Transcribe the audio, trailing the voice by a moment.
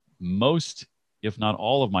most, if not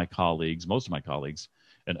all of my colleagues, most of my colleagues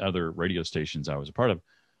and other radio stations I was a part of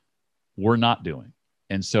were not doing.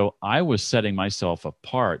 And so I was setting myself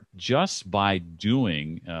apart just by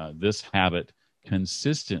doing this habit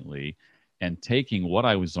consistently and taking what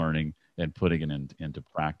I was learning and putting it into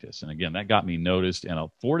practice. And again, that got me noticed and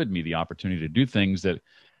afforded me the opportunity to do things that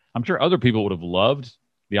I'm sure other people would have loved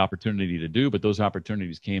the opportunity to do, but those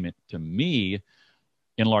opportunities came to me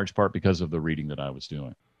in large part because of the reading that I was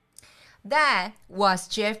doing. That was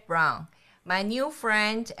Jeff Brown, my new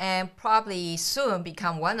friend, and probably soon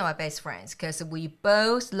become one of my best friends because we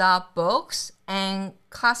both love books and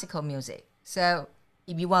classical music. So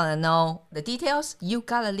if you want to know the details, you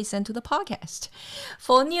gotta listen to the podcast.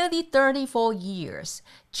 For nearly 34 years,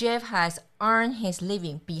 Jeff has earned his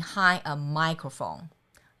living behind a microphone.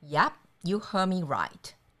 Yep, you heard me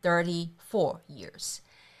right. 34 years.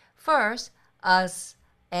 First, as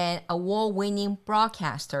an award-winning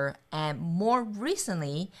broadcaster, and more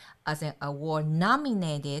recently as an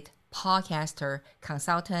award-nominated podcaster,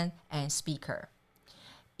 consultant, and speaker.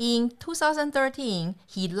 In 2013,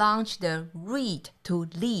 he launched the Read to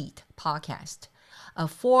Lead podcast, a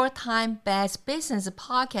 4-time Best Business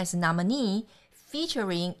Podcast nominee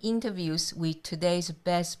featuring interviews with today's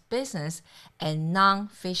best business and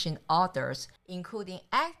non-fiction authors, including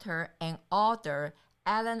actor and author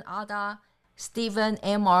Alan Alda, Stephen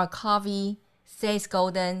M.R. Covey, Seth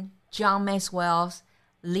Godin, John Maxwell,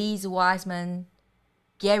 Liz Wiseman,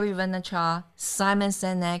 Gary Vaynerchuk, Simon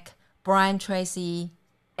Sinek, Brian Tracy,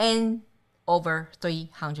 and over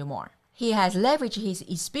 300 more. He has leveraged his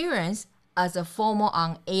experience as a former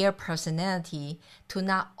on-air personality to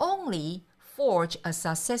not only forge a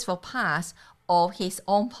successful path of his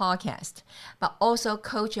own podcast, but also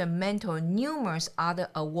coach and mentor numerous other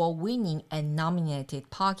award-winning and nominated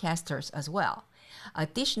podcasters as well.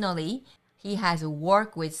 Additionally, he has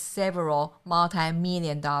worked with several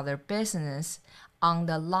multi-million-dollar businesses on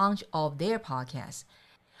the launch of their podcasts,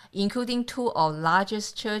 including 2 of the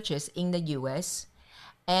largest churches in the U.S.,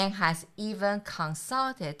 and has even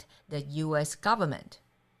consulted the U.S. government.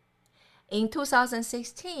 In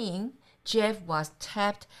 2016, Jeff was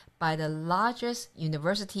tapped by the largest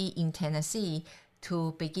university in Tennessee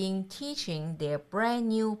to begin teaching their brand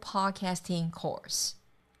new podcasting course.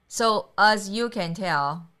 So as you can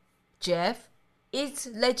tell, Jeff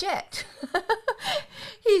is legit.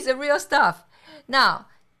 He's the real stuff. Now,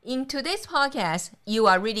 in today's podcast, you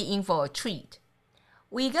are really in for a treat.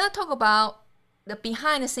 We're going to talk about the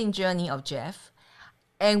behind-the-scenes journey of Jeff,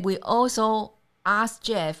 and we also ask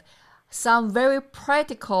Jeff some very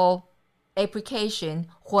practical application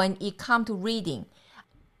when it comes to reading.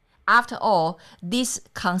 After all, this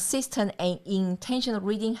consistent and intentional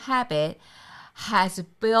reading habit has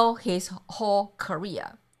built his whole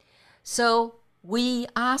career. So we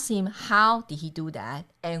asked him how did he do that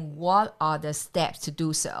and what are the steps to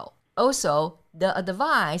do so. Also, the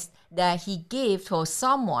advice that he gave to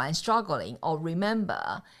someone struggling or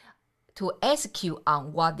remember to execute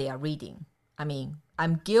on what they are reading. I mean,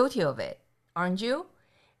 I'm guilty of it, aren't you?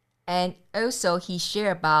 And also he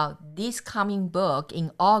shared about this coming book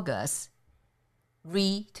in August,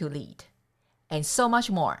 Read to Lead, and so much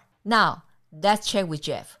more. Now, let's check with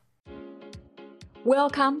Jeff.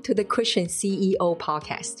 Welcome to the Christian CEO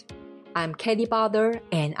podcast. I'm Katie Butler,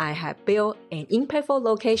 and I have built an impactful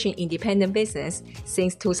location-independent business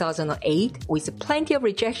since 2008 with plenty of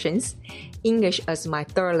rejections, English as my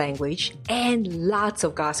third language, and lots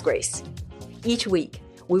of God's grace. Each week,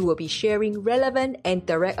 we will be sharing relevant and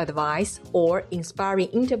direct advice or inspiring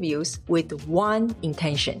interviews with one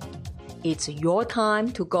intention. It's your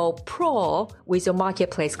time to go pro with your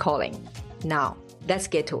marketplace calling. Now, let's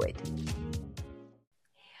get to it.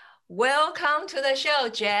 Welcome to the show,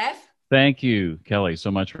 Jeff. Thank you, Kelly, so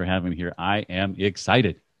much for having me here. I am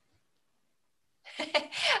excited.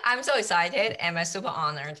 I'm so excited and I'm super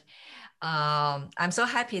honored. I'm so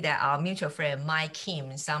happy that our mutual friend, Mike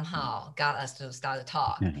Kim, somehow got us to start the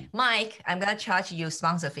talk. Mike, I'm going to charge you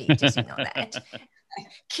sponsor fee, just you know that.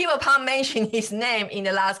 Keep upon mentioning his name in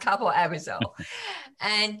the last couple of episodes.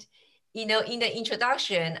 And, in the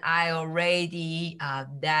introduction, I already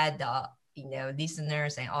let the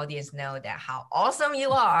listeners and audience know that how awesome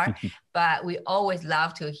you are, but we always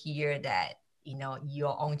love to hear that,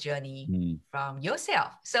 your own journey from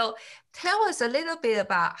yourself. So tell us a little bit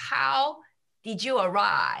about how did you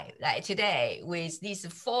arrive like today with this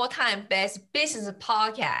 4-time best business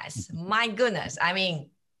podcast? My goodness. I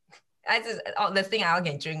mean, that's the thing I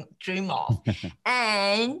can dream of.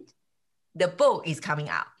 And the book is coming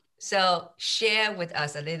out. So share with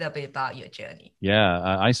us a little bit about your journey. Yeah,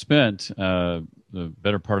 I spent the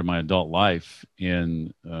better part of my adult life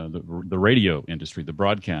in the radio industry, the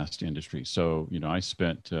broadcast industry. So, I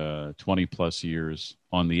spent 20 plus years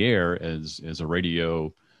on the air as a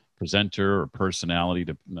radio presenter or personality,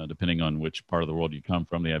 depending on which part of the world you come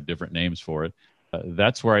from. They have different names for it.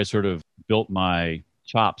 That's where I sort of built my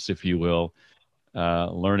chops, if you will,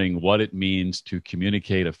 learning what it means to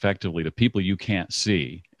communicate effectively to people you can't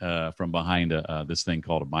see from behind this thing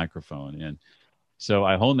called a microphone. And so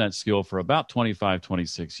I honed that skill for about 25,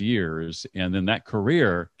 26 years. And then that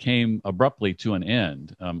career came abruptly to an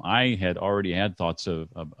end. I had already had thoughts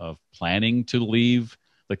of planning to leave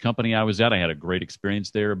the company I was at. I had a great experience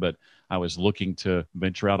there, but I was looking to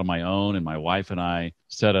venture out on my own. And my wife and I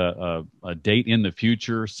set a date in the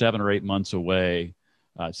future, 7 or 8 months away.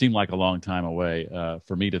 It seemed like a long time away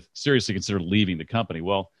for me to seriously consider leaving the company.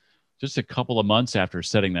 Well, just a couple of months after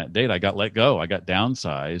setting that date, I got let go. I got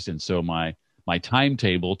downsized. And so my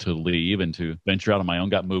timetable to leave and to venture out on my own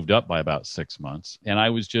got moved up by about 6 months. And I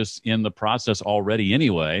was just in the process already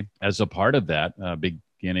anyway, as a part of that,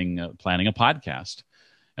 beginning planning a podcast.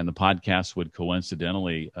 And the podcast would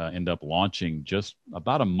coincidentally end up launching just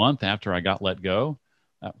about a month after I got let go.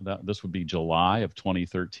 This would be July of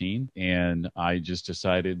 2013. And I just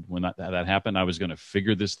decided when that happened, I was going to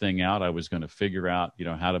figure this thing out. I was going to figure out,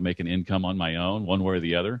 how to make an income on my own, one way or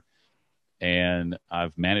the other. And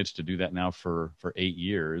I've managed to do that now for 8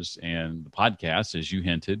 years. And the podcast, as you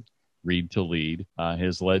hinted, Read to Lead,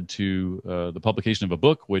 has led to the publication of a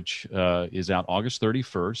book, which is out August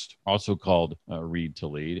 31st, also called Read to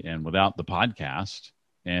Lead. And without the podcast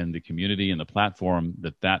and the community and the platform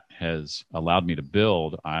that has allowed me to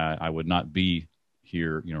build, I would not be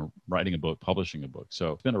here, writing a book, publishing a book.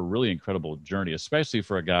 So it's been a really incredible journey, especially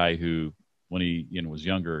for a guy who, when he was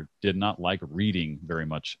younger, did not like reading very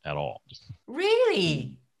much at all.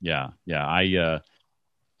 Really? Yeah.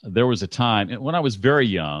 There was a time when I was very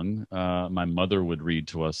young, my mother would read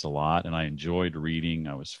to us a lot, and I enjoyed reading.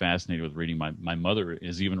 I was fascinated with reading. My mother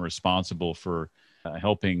is even responsible for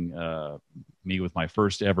helping me with my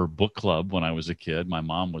first ever book club when I was a kid. My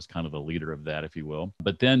mom was kind of the leader of that, if you will.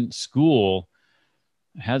 But then school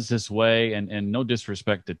has this way, and no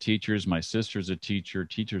disrespect to teachers. My sister's a teacher.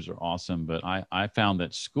 Teachers are awesome. But I found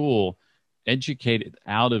that school educated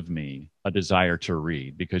out of me a desire to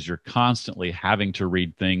read, because you're constantly having to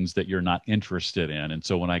read things that you're not interested in. And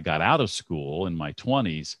so when I got out of school in my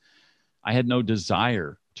 20s, I had no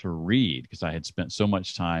desire to read because I had spent so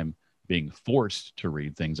much time being forced to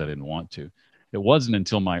read things I didn't want to. It wasn't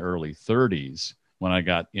until my early 30s when I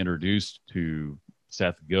got introduced to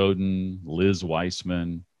Seth Godin, Liz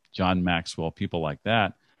Weissman, John Maxwell, people like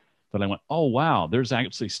that I went, oh, wow, there's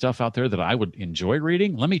actually stuff out there that I would enjoy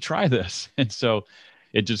reading. Let me try this. And so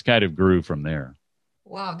it just kind of grew from there.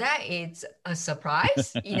 Wow, that is a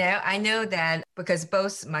surprise. I know that because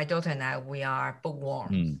both my daughter and I, we are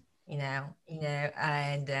bookworms.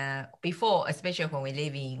 And before, especially when we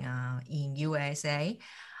live in USA,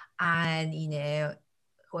 and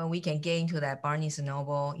when we can get into that Barnes and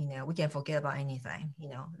Noble, we can forget about anything.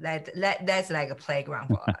 That's like a playground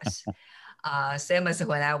for us. Same as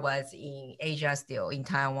when I was in Asia, still in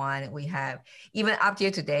Taiwan, we have, even up till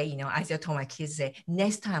today, I still told my kids, say,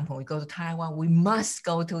 next time when we go to Taiwan, we must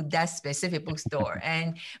go to that specific bookstore.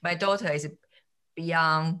 And my daughter is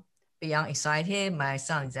beyond excited. My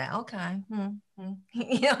son is like, okay,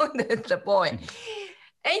 the boy.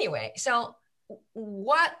 Anyway, so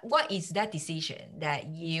what is that decision that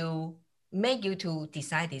you make you to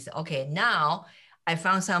decide this? Okay, now I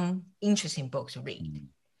found some interesting books to read. Mm-hmm.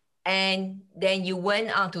 And then you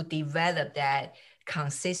went on to develop that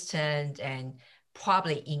consistent and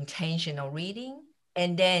probably intentional reading.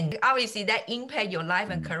 And then obviously that impact your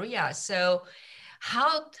life and career. So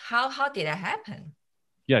how did that happen?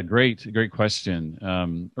 Yeah, great question.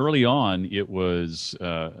 Early on, it was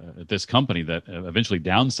this company that eventually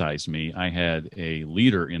downsized me. I had a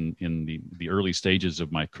leader in the early stages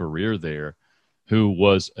of my career there who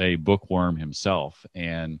was a bookworm himself.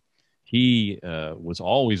 And he was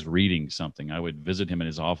always reading something. I would visit him in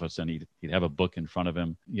his office, and he'd have a book in front of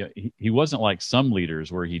him. Yeah, he wasn't like some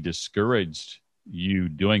leaders where he discouraged you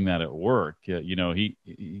doing that at work.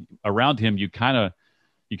 He around him, you kind of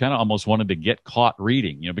almost wanted to get caught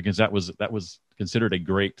reading, because that was considered a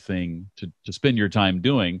great thing to spend your time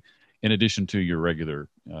doing, in addition to your regular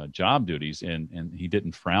job duties. And he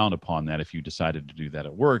didn't frown upon that if you decided to do that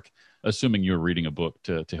at work, assuming you're reading a book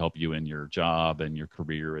to help you in your job and your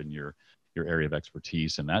career and your area of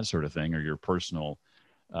expertise and that sort of thing, or your personal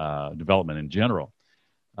development in general.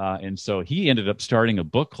 And so he ended up starting a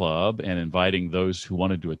book club and inviting those who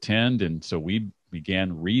wanted to attend. And so we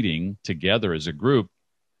began reading together as a group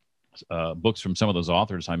books from some of those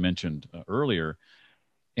authors I mentioned earlier.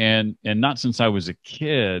 And not since I was a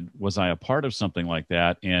kid was I a part of something like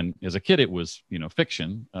that. And as a kid, it was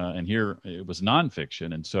fiction, and here it was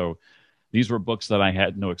nonfiction. And so these were books that I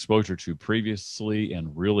had no exposure to previously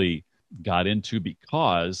and really got into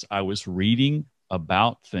because I was reading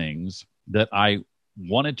about things that I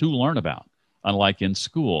wanted to learn about, unlike in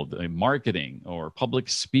school, the marketing or public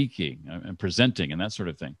speaking and presenting and that sort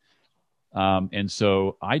of thing. And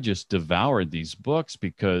so I just devoured these books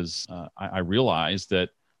because I realized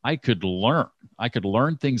that I could learn. I could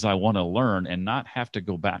learn things I want to learn and not have to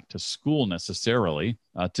go back to school necessarily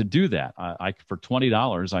to do that. For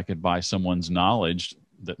 $20, I could buy someone's knowledge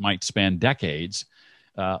that might span decades,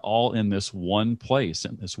 all in this one place,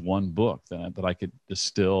 in this one book that I could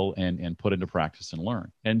distill and put into practice and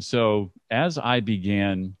learn. And so as I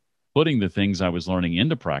began putting the things I was learning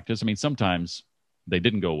into practice, I mean, sometimes they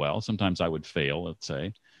didn't go well. Sometimes I would fail, let's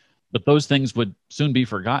say, but those things would soon be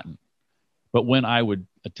forgotten. But when I would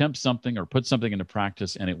attempt something or put something into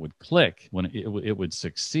practice and it would click, when it would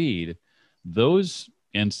succeed, those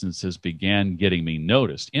instances began getting me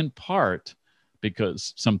noticed, in part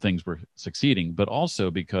because some things were succeeding, but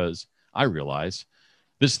also because I realized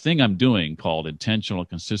this thing I'm doing called intentional,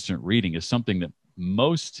 consistent reading is something that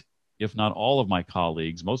most, if not all of my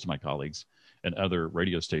colleagues, most of my colleagues and other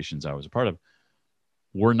radio stations I was a part of,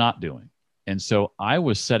 were not doing. And so I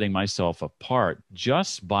was setting myself apart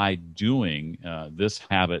just by doing this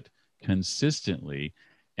habit consistently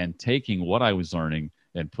and taking what I was learning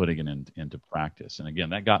and putting it into practice. And again,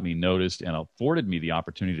 that got me noticed and afforded me the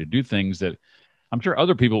opportunity to do things that I'm sure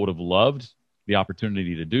other people would have loved the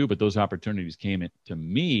opportunity to do, but those opportunities came to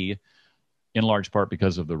me in large part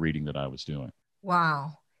because of the reading that I was doing.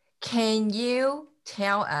 Wow. Can you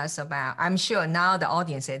tell us about, I'm sure now the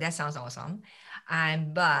audience say that sounds awesome.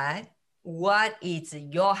 But what is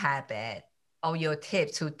your habit or your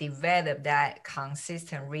tip to develop that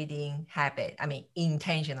consistent reading habit? I mean,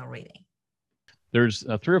 intentional reading. There's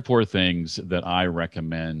three or four things that I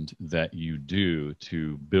recommend that you do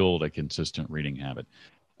to build a consistent reading habit.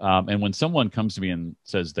 And when someone comes to me and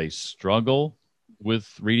says they struggle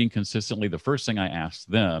with reading consistently, the first thing I ask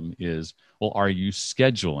them is, well, are you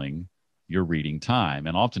scheduling your reading time?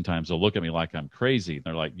 And oftentimes they'll look at me like I'm crazy.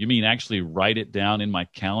 They're like, you mean actually write it down in my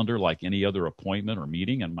calendar like any other appointment or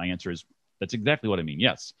meeting? And my answer is, that's exactly what I mean.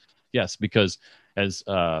 Yes. Yes. Because as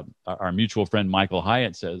our mutual friend Michael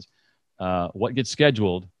Hyatt says, what gets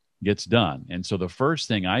scheduled gets done. And so the first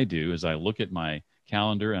thing I do is I look at my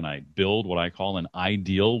calendar and I build what I call an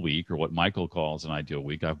ideal week, or what Michael calls an ideal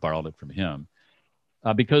week. I've borrowed it from him.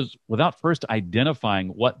 Because without first identifying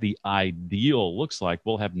what the ideal looks like,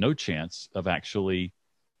 we'll have no chance of actually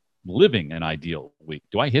living an ideal week.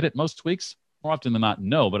 Do I hit it most weeks? More often than not,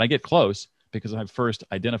 no, but I get close because I've first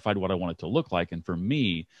identified what I want it to look like. And for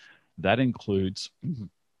me, that includes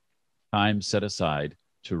time set aside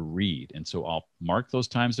to read. And so I'll mark those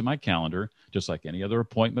times in my calendar, just like any other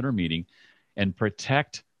appointment or meeting, and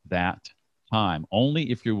protect that time.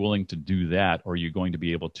 Only if you're willing to do that are you going to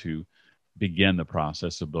be able to begin the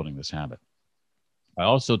process of building this habit. I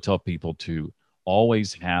also tell people to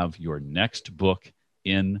always have your next book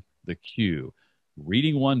in the queue.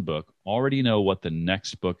 Reading one book, already know what the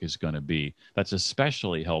next book is going to be. That's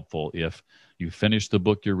especially helpful if you finish the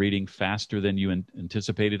book you're reading faster than you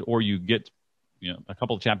anticipated, or you get a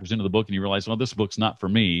couple of chapters into the book and you realize, well, this book's not for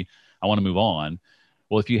me. I want to move on.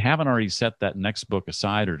 Well, if you haven't already set that next book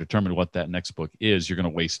aside or determined what that next book is, you're going to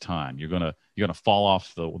waste time. You're going to fall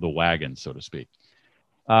off the wagon, so to speak.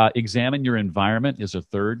 Examine your environment is a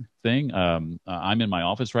third thing. I'm in my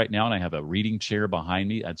office right now and I have a reading chair behind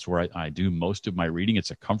me. That's where I do most of my reading.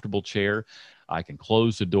 It's a comfortable chair. I can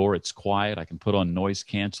close the door. It's quiet. I can put on noise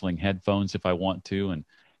canceling headphones if I want to and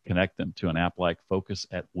connect them to an app like Focus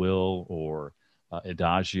at Will or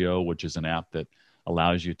Adagio, which is an app that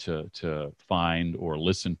allows you to find or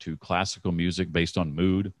listen to classical music based on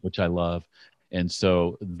mood, which I love. And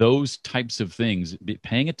so those types of things,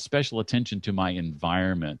 paying special attention to my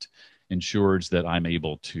environment ensures that I'm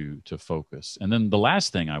able to focus. And then the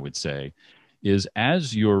last thing I would say is,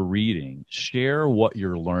 as you're reading, share what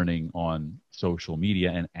you're learning on social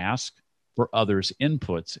media and ask for others'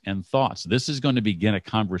 inputs and thoughts. This is going to begin a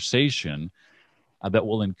conversation that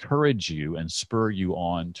will encourage you and spur you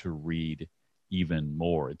on to read even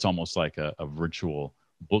more. It's almost like a virtual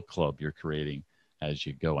book club you're creating as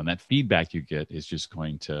you go. And that feedback you get is just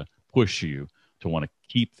going to push you to want to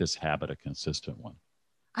keep this habit a consistent one.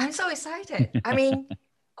 I'm so excited. I mean,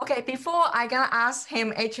 Okay, before I gonna ask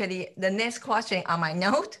him actually the next question on my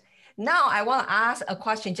note, now I want to ask a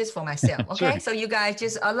question just for myself. Sure. Okay, so you guys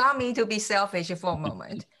just allow me to be selfish for a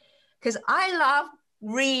moment, because I love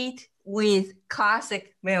read with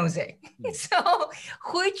classic music. So,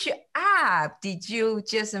 which app did you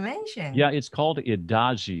just mention? Yeah, it's called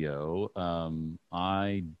Idagio. How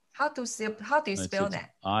do you It's spell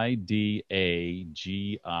that? Idagio,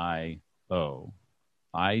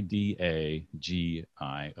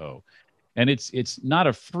 Idagio, and it's not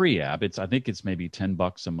a free app. I think it's maybe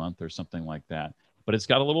 $10 a month or something like that. But it's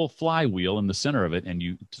got a little flywheel in the center of it, and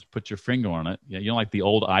you just put your finger on it. You know, like the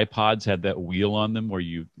old iPods had that wheel on them where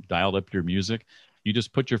you dialed up your music. You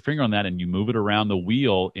just put your finger on that and you move it around the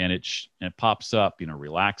wheel, and it pops up. You know,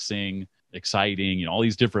 relaxing, exciting. You know, all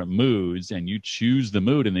these different moods, and you choose the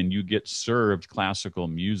mood, and then you get served classical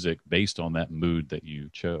music based on that mood that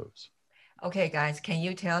you chose. Okay, guys, can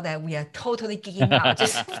you tell that we are totally geeking out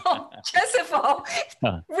just for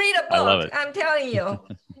read a I love book? it. I'm telling you.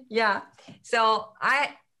 Yeah. So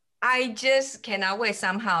I just cannot wait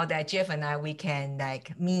somehow that Jeff and I we can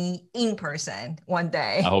like meet in person one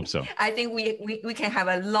day. I hope so. I think we can have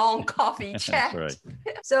a long coffee That's chat. right.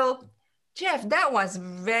 So Jeff, that was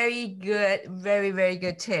very good, very, very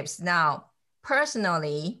good tips. Now,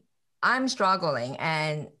 personally, I'm struggling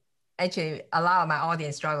and actually a lot of my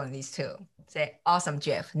audience struggling these too. Say, awesome,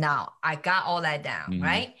 Jeff. Now I got all that down, Mhm.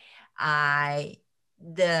 right?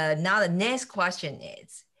 Now the next question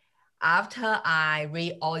is after I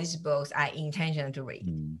read all these books, I intention to read.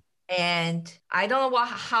 Mhm. And I don't know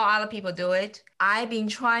how other people do it. I've been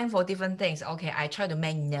trying for different things. Okay, I try to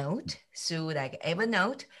make note through like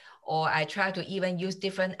Evernote, or I try to even use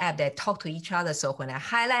different apps that talk to each other. So when I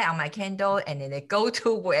highlight on my Kindle and then they go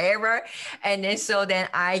to wherever, and then so then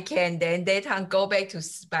I can then later go back to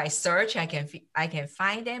by search. I can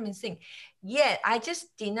find them and think. Yet I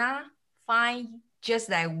just did not find just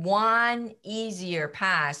like one easier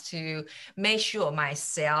path to make sure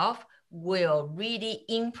myself will really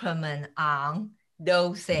implement on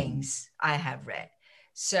those things I have read.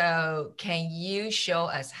 So can you show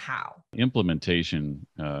us how? Implementation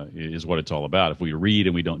is what it's all about. If we read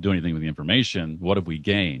and we don't do anything with the information, what have we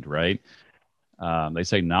gained, right? They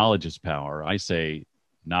say knowledge is power. I say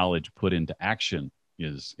knowledge put into action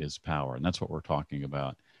is power, and that's what we're talking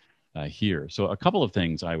about here. So, a couple of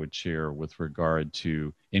things I would share with regard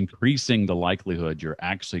to increasing the likelihood you're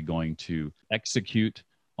actually going to execute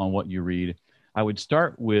on what you read. I would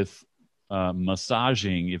start with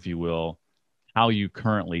massaging, if you will, how you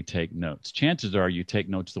currently take notes. Chances are you take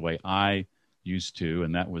notes the way I used to,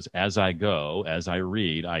 and that was as I go, as I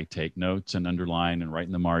read, I take notes and underline and write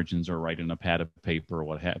in the margins or write in a pad of paper or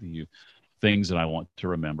what have you, things that I want to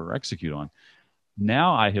remember or execute on.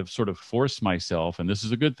 Now I have sort of forced myself, and this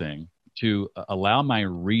is a good thing, to allow my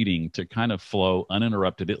reading to kind of flow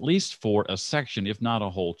uninterrupted, at least for a section, if not a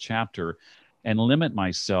whole chapter, and limit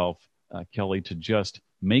myself, Kelly, to just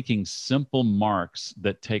making simple marks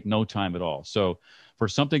that take no time at all. So for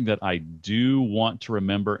something that I do want to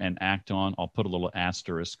remember and act on, I'll put a little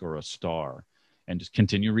asterisk or a star and just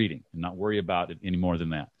continue reading and not worry about it any more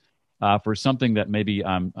than that. For something that maybe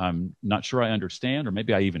I'm not sure I understand, or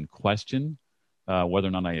maybe I even question whether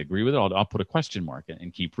or not I agree with it, I'll put a question mark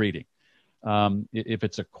and keep reading. If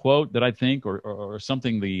it's a quote that I think or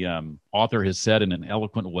something the author has said in an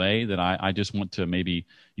eloquent way that I just want to maybe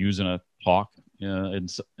use in a talk in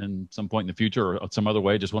some point in the future or some other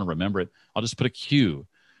way, just want to remember it, I'll just put a Q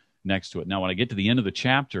next to it. Now, when I get to the end of the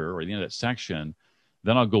chapter or the end of that section,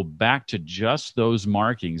 then I'll go back to just those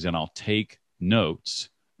markings and I'll take notes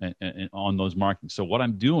and on those markings. So what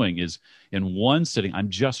I'm doing is in one sitting, I'm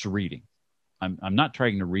just reading. I'm not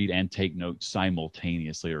trying to read and take notes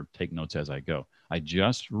simultaneously or take notes as I go. I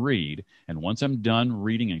just read. And once I'm done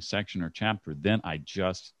reading a section or chapter, then I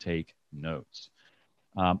just take notes.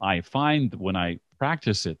 I find that when I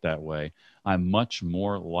practice it that way, I'm much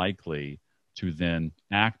more likely to then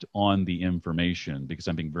act on the information because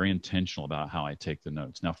I'm being very intentional about how I take the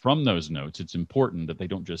notes. Now, from those notes, it's important that they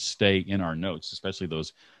don't just stay in our notes, especially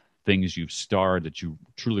those things you've starred that you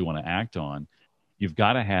truly want to act on. You've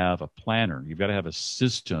got to have a planner. You've got to have a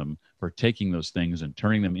system for taking those things and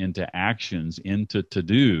turning them into actions, into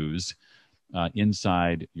to-dos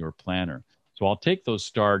inside your planner. So I'll take those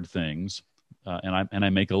starred things and I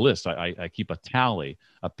make a list. I keep a tally,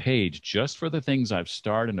 a page just for the things I've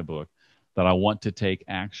starred in a book that I want to take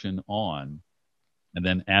action on. And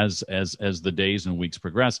then as the days and weeks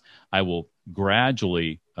progress, I will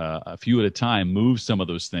gradually, a few at a time, move some of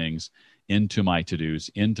those things into my to-dos,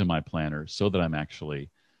 into my planner, so that I'm actually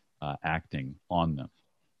acting on them.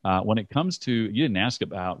 When it comes to, you didn't ask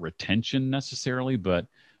about retention necessarily, but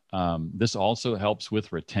This also helps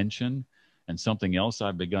with retention. And something else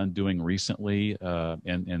I've begun doing recently,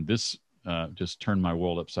 and this just turned my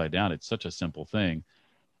world upside down. It's such a simple thing.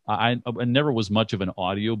 I never was much of an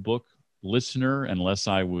audiobook listener unless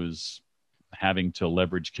I was having to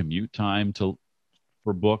leverage commute time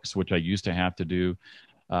for books, which I used to have to do.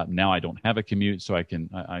 Now I don't have a commute, so I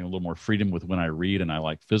have a little more freedom with when I read, and I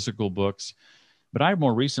like physical books. But I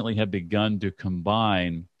more recently have begun to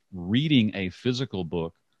combine reading a physical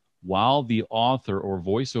book while the author or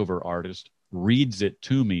voiceover artist reads it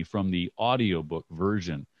to me from the audiobook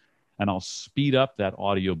version. And I'll speed up that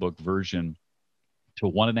audiobook version to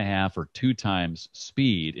 1.5 or 2 times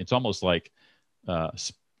speed. It's almost like uh,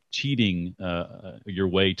 cheating your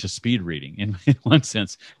way to speed reading in one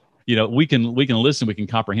sense. We can listen, we can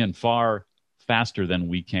comprehend far faster than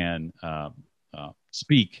we can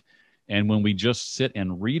speak. And when we just sit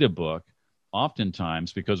and read a book,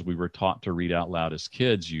 oftentimes because we were taught to read out loud as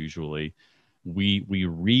kids, usually we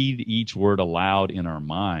read each word aloud in our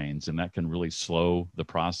minds, and that can really slow the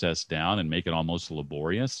process down and make it almost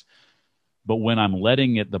laborious. But when I'm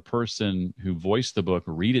letting the person who voiced the book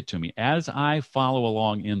read it to me as I follow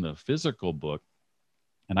along in the physical book,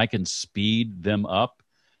 and I can speed them up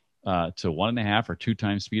to 1.5 or 2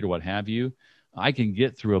 times speed or what have you, I can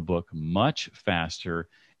get through a book much faster.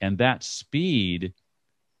 And that speed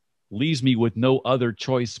leaves me with no other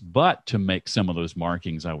choice but to make some of those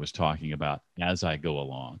markings I was talking about as I go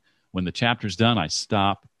along. When the chapter's done, I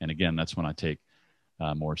stop. And again, that's when I take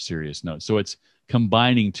more serious notes. So it's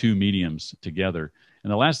combining two mediums together.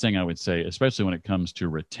 And the last thing I would say, especially when it comes to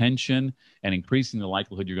retention and increasing the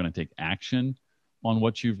likelihood you're going to take action on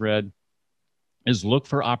what you've read, is look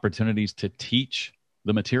for opportunities to teach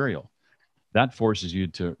the material. That forces you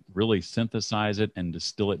to really synthesize it and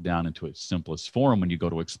distill it down into its simplest form when you go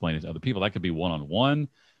to explain it to other people. That could be one-on-one.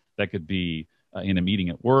 That could be in a meeting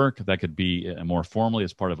at work. That could be more formally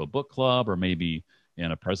as part of a book club, or maybe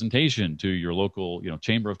in a presentation to your local,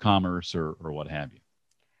 chamber of commerce or what have you.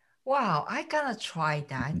 Wow, I gotta try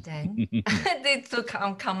that then. To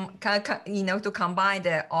to combine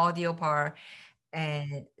the audio part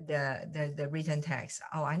and the written text.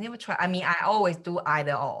 Oh, I never try. I mean, I always do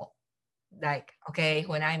either or. Like, okay,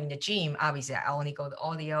 when I'm in the gym, obviously I only go to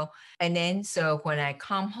audio. And then so when I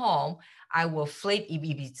come home, I will flip if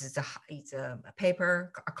it's a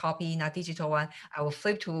paper a copy, not digital one. I will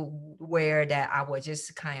flip to where that I will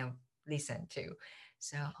just kind of listen to.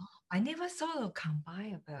 So I never thought of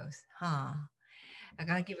combine both. Huh. I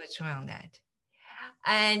gotta give a try on that.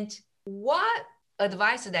 And what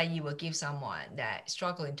advice that you would give someone that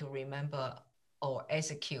struggling to remember or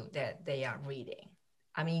execute that they are reading?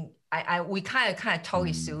 I mean, I we kind of talk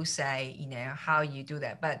it Mm. through, say, how you do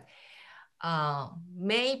that, but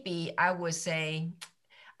maybe I would say,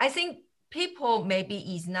 I think people maybe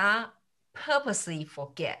is not purposely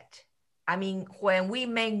forget. I mean, when we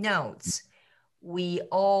make notes, we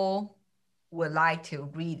all would like to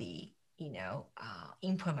really,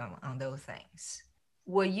 implement on those things.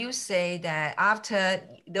 Would you say that after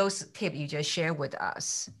those tips you just shared with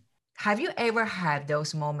us, have you ever had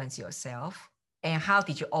those moments yourself? And how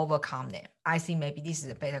did you overcome them? I think maybe this is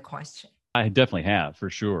a better question. I definitely have, for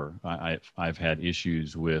sure. I've had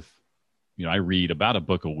issues with, I read about a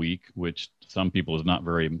book a week, which some people is not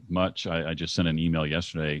very much. I just sent an email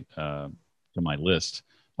yesterday to my list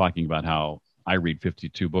talking about how I read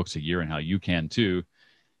 52 books a year and how you can too.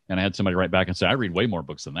 And I had somebody write back and say, I read way more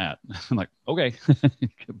books than that. I'm like, okay,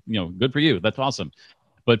 good for you. That's awesome.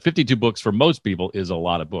 But 52 books for most people is a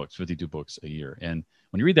lot of books, 52 books a year. And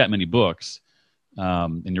when you read that many books,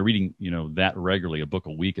 and you're reading, that regularly, a book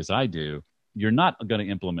a week as I do, you're not going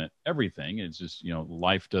to implement everything. It's just,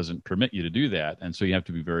 life doesn't permit you to do that. And so you have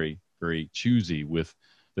to be very, very choosy with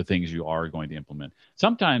the things you are going to implement.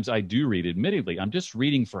 Sometimes I do read, admittedly, I'm just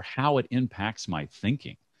reading for how it impacts my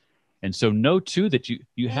thinking. And so know too that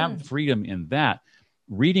you have freedom in that.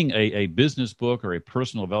 Reading a business book or a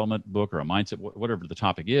personal development book or a mindset, whatever the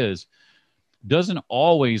topic is, doesn't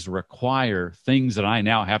always require things that I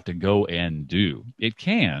now have to go and do. It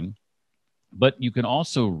can, but you can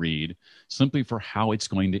also read simply for how it's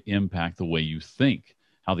going to impact the way you think,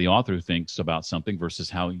 how the author thinks about something versus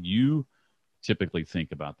how you typically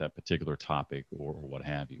think about that particular topic or what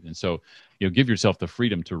have you. And so, give yourself the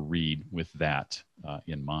freedom to read with that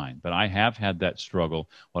in mind. But I have had that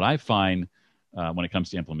struggle. What I find when it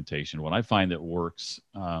comes to implementation, what I find that works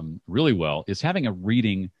really well is having a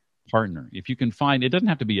reading partner. If you can find, it doesn't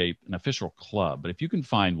have to be an official club, but if you can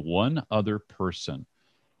find one other person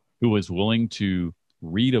who is willing to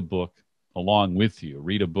read a book along with you,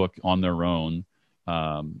 read a book on their own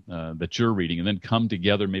that you're reading, and then come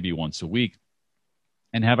together maybe once a week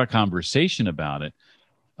and have a conversation about it,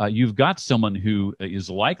 you've got someone who is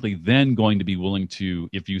likely then going to be willing to,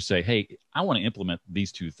 if you say, hey, I want to implement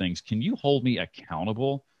these two things, can you hold me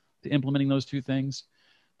accountable to implementing those two things?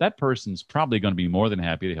 That person's probably going to be more than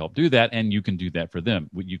happy to help do that, and you can do that for them.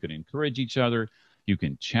 You can encourage each other, you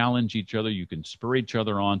can challenge each other, you can spur each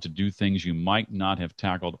other on to do things you might not have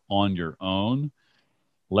tackled on your own,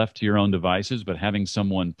 left to your own devices, but having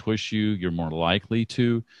someone push you, you're more likely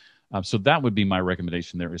to. So that would be my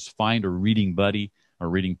recommendation there, is find a reading buddy or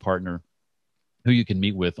reading partner who you can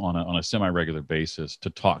meet with on a semi-regular basis to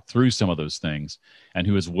talk through some of those things, and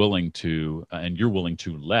who is willing to, and you're willing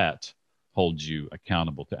to let hold you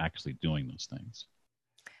accountable to actually doing those things.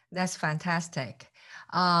 That's fantastic.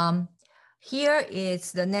 Here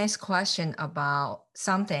is the next question about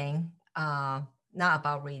something, not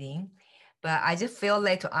about reading, but I just feel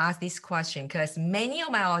led to ask this question because many of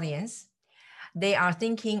my audience, they are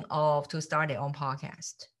thinking of to start their own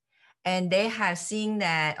podcast. And they have seen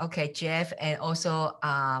that, okay, Jeff and also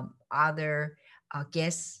other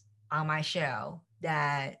guests on my show,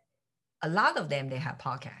 that a lot of them, they have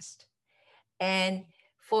podcasts. And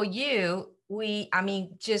for you,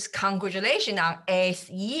 just congratulations on 8th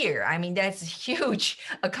year. I mean, that's a huge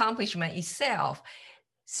accomplishment itself.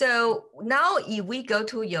 So now if we go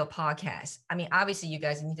to your podcast, I mean, obviously you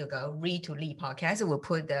guys need to go Read to Lead podcast. We'll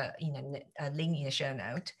put the link in the show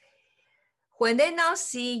note. When they now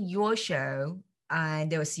see your show,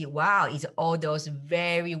 and they'll see, wow, it's all those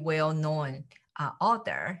very well-known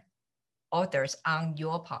authors on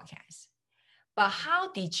your podcast. But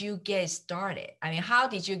how did you get started? I mean, how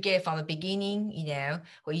did you get from the beginning,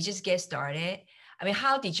 where you just get started? I mean,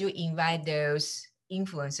 how did you invite those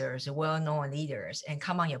influencers, well-known leaders, and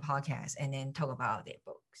come on your podcast and then talk about their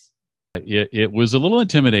books? It was a little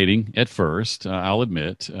intimidating at first, I'll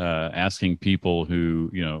admit, asking people who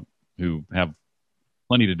have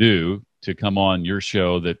plenty to do to come on your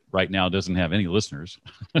show that right now doesn't have any listeners,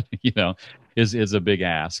 is a big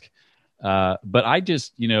ask. But I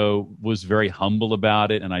just, was very humble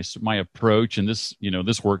about it. And my approach, and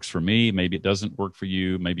this works for me. Maybe it doesn't work for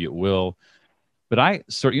you. Maybe it will. But I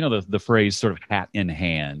sort of, the phrase sort of hat in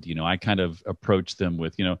hand, I kind of approach them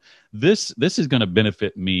with, this is going to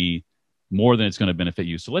benefit me more than it's going to benefit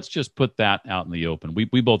you. So let's just put that out in the open.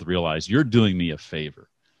 We both realize you're doing me a favor,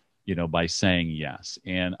 by saying yes.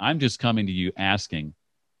 And I'm just coming to you asking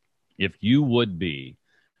if you would be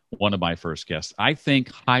one of my first guests. I think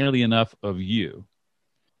highly enough of you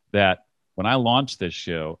that when I launch this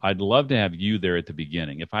show, I'd love to have you there at the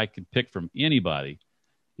beginning. If I could pick from anybody,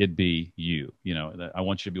 it'd be you. I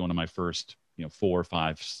want you to be one of my first, 4,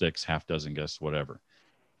 5, 6, half dozen guests, whatever.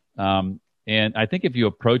 And I think if you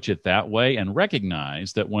approach it that way and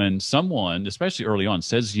recognize that when someone, especially early on,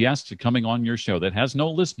 says yes to coming on your show that has no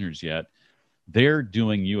listeners yet, they're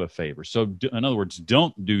doing you a favor. So in other words,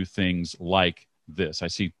 don't do things like this. I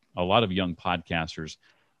see a lot of young podcasters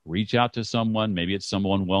reach out to someone, maybe it's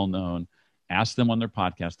someone well-known, ask them on their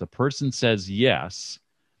podcast. The person says yes.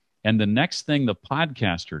 And the next thing the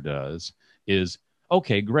podcaster does is,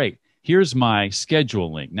 okay, great. Here's my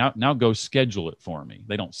schedule link. Now go schedule it for me.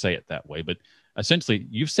 They don't say it that way, but essentially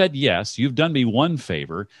you've said yes. You've done me one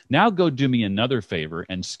favor. Now go do me another favor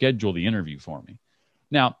and schedule the interview for me.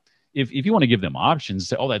 Now, if you want to give them options,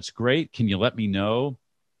 say, oh, that's great. Can you let me know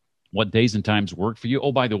what days and times work for you?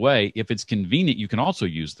 Oh, by the way, if it's convenient, you can also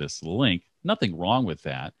use this link. Nothing wrong with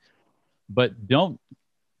that. But don't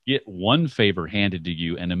get one favor handed to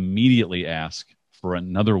you and immediately ask for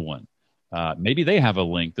another one. Maybe they have a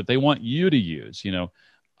link that they want you to use,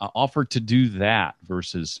 offer to do that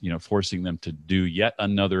versus, forcing them to do yet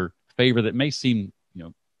another favor that may seem,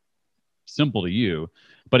 simple to you,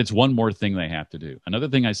 but it's one more thing they have to do. Another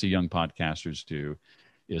thing I see young podcasters do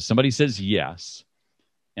is somebody says yes,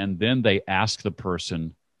 and then they ask the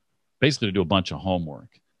person basically to do a bunch of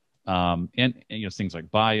homework. And things like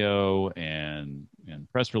bio and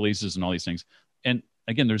press releases and all these things. And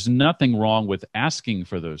again, there's nothing wrong with asking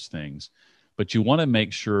for those things, but you want to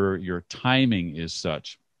make sure your timing is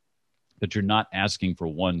such that you're not asking for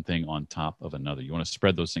one thing on top of another. You want to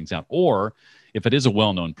spread those things out. Or if it is a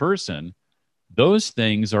well-known person, those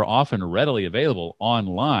things are often readily available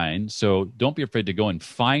online. So don't be afraid to go and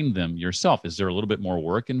find them yourself. Is there a little bit more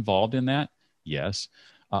work involved in that? Yes.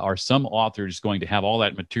 Are some authors going to have all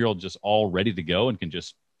that material just all ready to go and can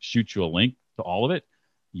just shoot you a link to all of it?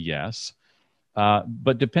 Yes.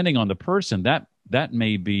 But depending on the person, that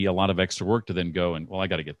may be a lot of extra work to then go and, well, I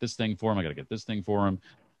got to get this thing for him. I got to get this thing for him.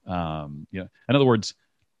 In other words,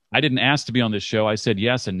 I didn't ask to be on this show. I said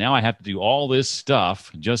yes, and now I have to do all this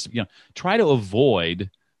stuff. Just try to avoid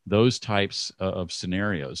those types of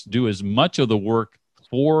scenarios. Do as much of the work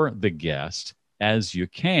for the guest as you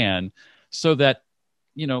can, so that,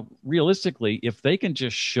 realistically, if they can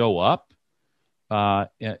just show up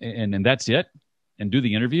and that's it, and do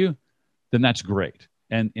the interview, then that's great.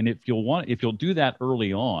 And if you'll do that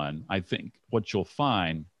early on, I think what you'll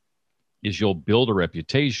find is you'll build a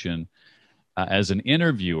reputation as an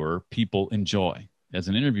interviewer people enjoy, as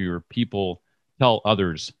an interviewer people tell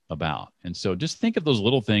others about. And so just think of those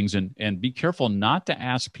little things, and be careful not to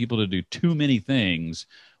ask people to do too many things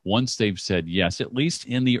once they've said yes, at least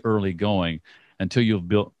in the early going, until you've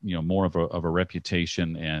built more of a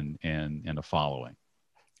reputation and a following.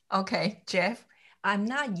 Okay, Jeff, I'm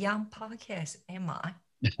not young podcast, am I?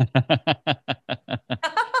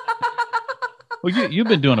 Well, you've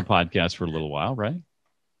been doing a podcast for a little while, right?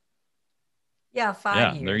 Yeah,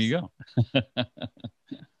 5 years. There you go.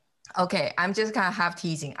 Okay, I'm just gonna have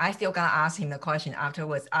teasing. I still gonna ask him the question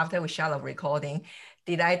afterwards, after we shut off recording.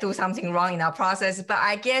 Did I do something wrong in our process? But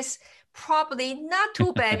I guess probably not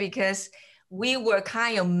too bad because we were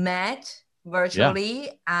kind of met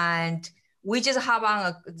virtually, and we just hop on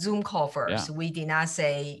a Zoom call first. Yeah. We did not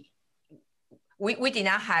say, we did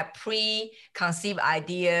not have preconceived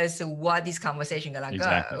ideas of what this conversation gonna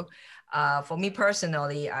go. For me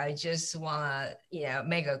personally, I just wanna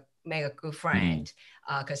make a good friend,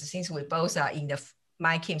 because since we both are in the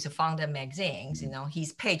Mike Kim's founder magazines,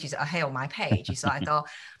 his page is ahead of my page. So I thought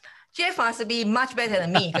Jeff must be much better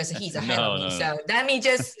than me because he's ahead of me. So let me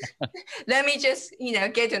just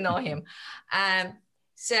get to know him.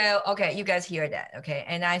 So okay, you guys hear that, okay?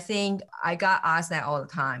 And I think I got asked that all the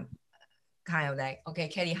time, kind of like, okay,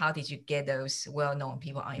 Kelly, how did you get those well-known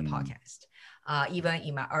people on your podcast? Even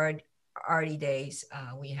in my early days,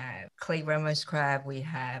 we have Clay Ravenscraft, we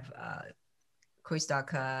have Chris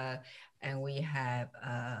Ducker, and we have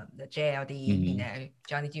the JLD,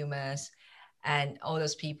 Johnny Dumas, and all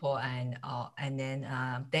those people, and then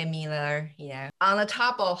Dan Miller, on the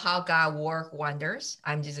top of how God work wonders.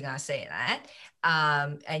 I'm just gonna say that,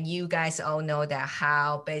 and you guys all know that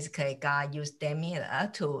how basically God used Dan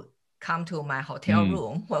Miller to come to my hotel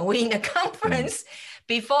room when we in the conference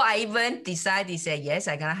before I even decided to say, yes,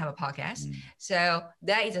 I'm going to have a podcast. So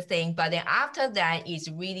that is a thing. But then after that, it's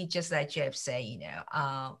really just like Jeff said,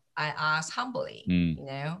 I asked humbly,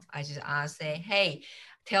 I just asked, say, hey,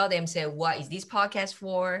 tell them, say, what is this podcast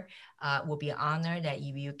for? Would be an honor that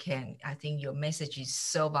if you can, I think your message is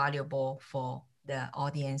so valuable for the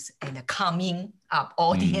audience and the coming up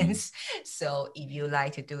audience. So if you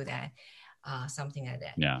like to do that, something like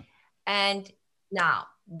that. Yeah. And now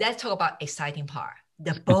let's talk about exciting part.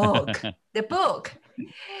 The book. The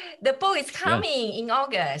book is coming in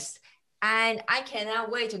August, and I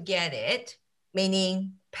cannot wait to get it,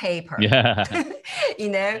 meaning paper. Yeah.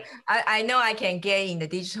 I know I can get in the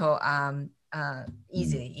digital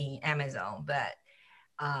easily in Amazon, but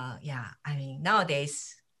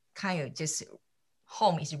nowadays kind of just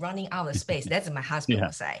home is running out of space. That's what my husband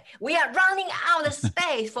will say. We are running out of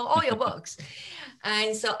space for all your books.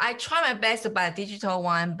 And so I try my best to buy a digital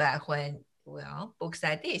one, but when, books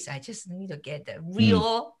like this, I just need to get the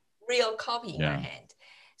real copy in my hand.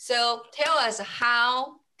 So tell us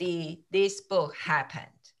how did this book happen,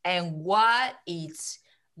 and what is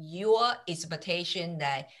your expectation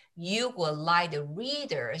that you would like the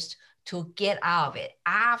readers to get out of it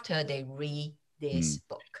after they read this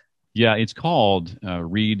book? Yeah, it's called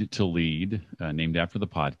Read to Lead, named after the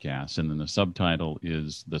podcast. And then the subtitle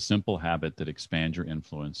is The Simple Habit That Expands Your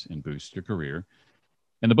Influence and Boosts Your Career.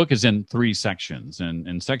 And the book is in 3 sections.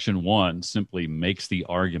 And section 1 simply makes the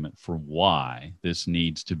argument for why this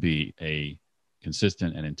needs to be a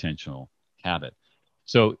consistent and intentional habit.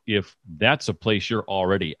 So if that's a place you're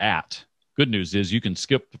already at, good news is you can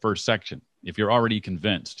skip the first section. If you're already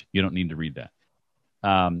convinced, you don't need to read that.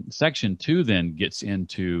 Section 2 then gets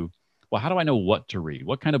into, well, how do I know what to read?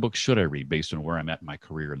 What kind of books should I read based on where I'm at in my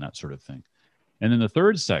career and that sort of thing? And then the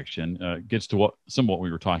third section gets to some of what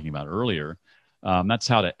we were talking about earlier. That's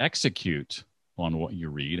how to execute on what you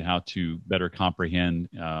read, how to better comprehend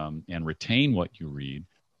and retain what you read,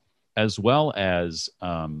 as well as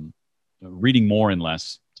reading more in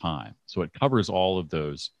less time. So it covers all of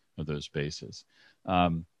those bases.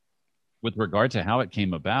 With regard to how it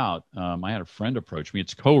came about, I had a friend approach me.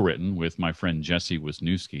 It's co-written with my friend Jesse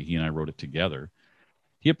Wisniewski. He and I wrote it together.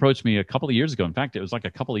 He approached me a couple of years ago. In fact, it was like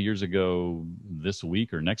a couple of years ago this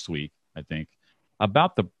week or next week, I think,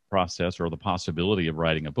 about the process or the possibility of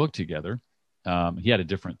writing a book together. He had a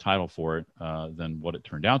different title for it than what it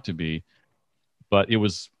turned out to be, but it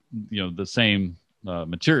was, the same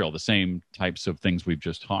material, the same types of things we've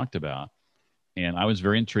just talked about. And I was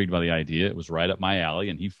very intrigued by the idea. It was right up my alley,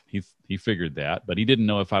 and he figured that, but he didn't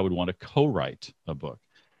know if I would want to co-write a book.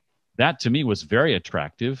 that to me was very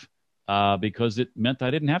attractive because it meant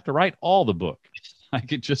I didn't have to write all the book. I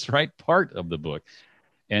could just write part of the book.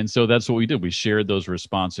 And so that's what we did. We shared those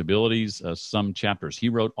responsibilities. Some chapters he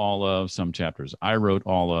wrote all of, some chapters I wrote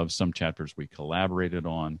all of, some chapters we collaborated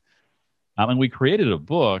on. And we created a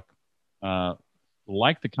book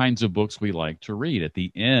like the kinds of books we like to read. At the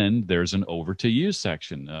end, there's an over to you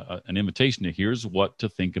section, an invitation to here's what to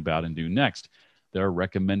think about and do next. There are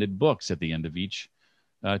recommended books at the end of each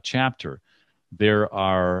chapter. There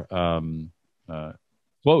are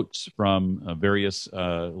quotes from various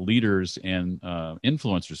leaders and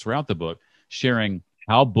influencers throughout the book sharing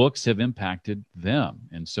how books have impacted them.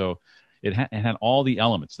 And so it had all the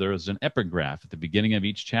elements. There is an epigraph at the beginning of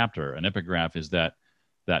each chapter. An epigraph is that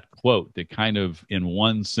quote that kind of in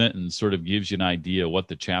one sentence sort of gives you an idea what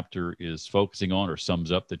the chapter is focusing on or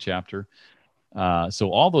sums up the chapter.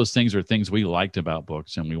 So all those things are things we liked about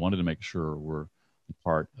books, and we wanted to make sure were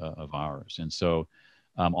part of ours. And so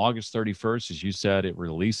August 31st, as you said, it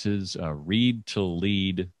releases.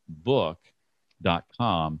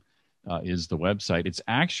 readtoleadbook.com is the website. It's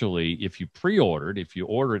actually, if you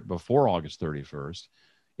order it before August 31st,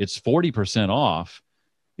 it's 40% off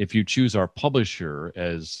if you choose our publisher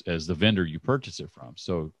as the vendor you purchase it from.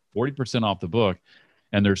 So 40% off the book,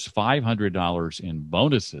 and there's $500 in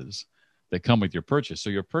bonuses that come with your purchase. So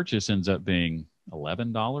your purchase ends up being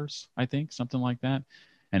 $11, I think, something like that.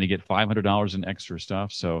 And you get $500 in extra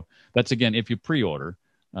stuff. So that's, again, if you pre-order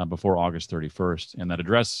before August 31st. And that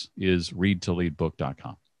address is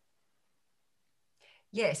readtoleadbook.com.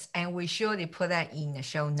 Yes, and we surely put that in the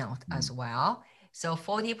show note as well. So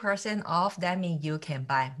 40% off, that means you can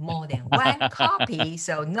buy more than one copy.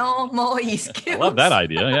 So no more excuse. I love that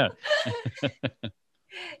idea, yeah.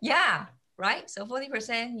 Yeah, right? So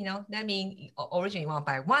 40%, that means originally you want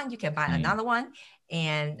to buy one, you can buy another one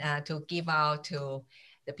and to give out to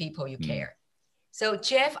the people you care. So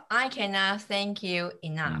Jeff, I cannot thank you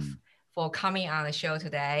enough for coming on the show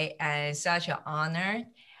today, and such an honor.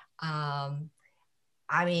 I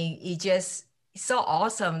mean, it's just so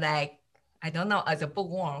awesome that, I don't know, as a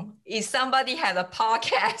bookworm, if somebody had a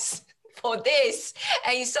podcast for this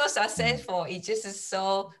and it's so successful, it just is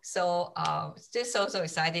so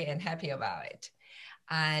excited and happy about it.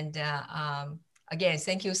 And again,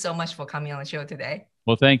 thank you so much for coming on the show today.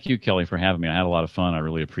 Well, thank you, Kelly, for having me. I had a lot of fun. I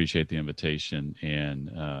really appreciate the invitation. And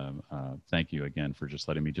thank you again for just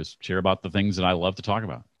letting me just share about the things that I love to talk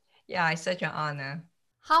about. Yeah, it's such an honor.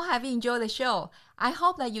 How have you enjoyed the show? I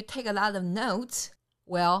hope that you take a lot of notes.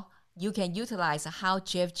 Well, you can utilize how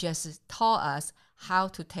Jeff just taught us how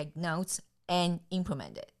to take notes and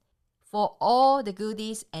implement it. For all the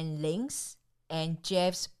goodies and links and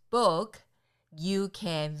Jeff's book, you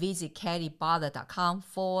can visit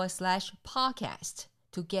kellybother.com/podcast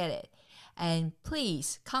to get it. And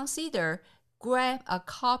please consider grab a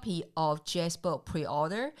copy of Jeff's book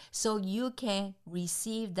pre-order so you can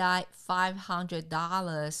receive that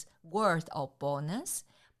 $500 worth of bonus,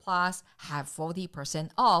 plus have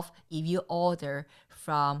 40% off if you order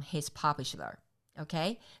from his publisher.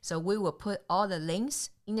 Okay, so we will put all the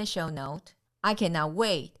links in the show note. I cannot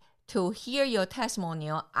wait to hear your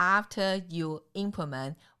testimonial after you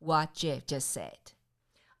implement what Jeff just said.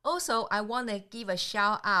 Also, I want to give a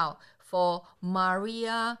shout out for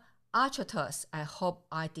Maria Achatos. I hope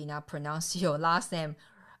I did not pronounce your last name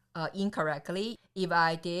incorrectly. If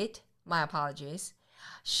I did, my apologies.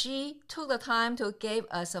 She took the time to give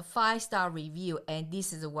us a 5-star review, and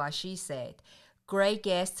this is what she said. Great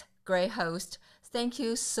guest, great host. Thank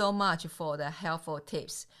you so much for the helpful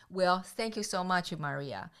tips. Well, thank you so much,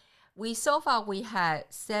 Maria. So far we had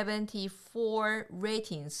 74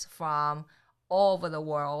 ratings from all over the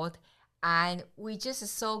world, and we just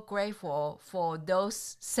so grateful for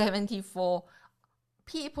those 74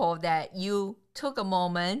 people that you took a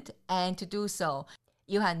moment and to do so.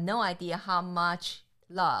 You had no idea how much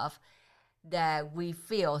love that we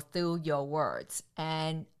feel through your words.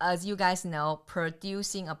 And as you guys know,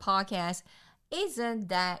 producing a podcast isn't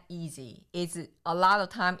that easy. It's a lot of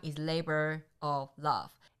time is labor of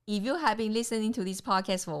love. If you have been listening to this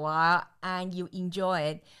podcast for a while and you enjoy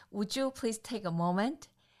it, would you please take a moment,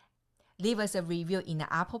 leave us a review in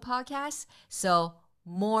the Apple Podcasts so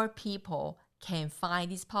more people can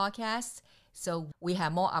find this podcast, so we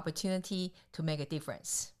have more opportunity to make a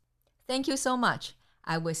difference. Thank you so much.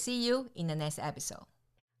 I will see you in the next episode.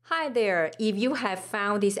 Hi there. If you have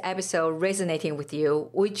found this episode resonating with you,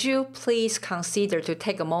 would you please consider to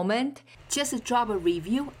take a moment? Just drop a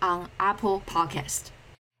review on Apple Podcast.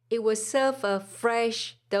 It will serve a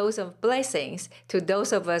fresh dose of blessings to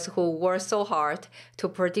those of us who work so hard to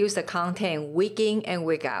produce the content week in and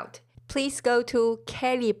week out. please go to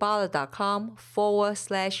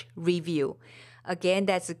kellybutler.com/review. Again,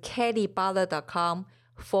 that's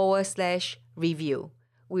kellybutler.com/review.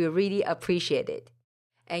 We really appreciate it.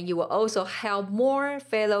 And you will also help more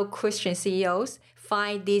fellow Christian CEOs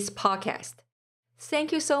find this podcast.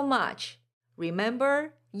 Thank you so much.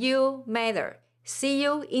 Remember, you matter. See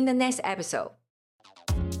you in the next episode.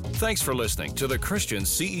 Thanks for listening to the Christian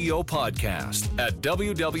CEO Podcast at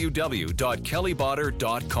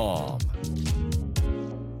www.kellybotter.com.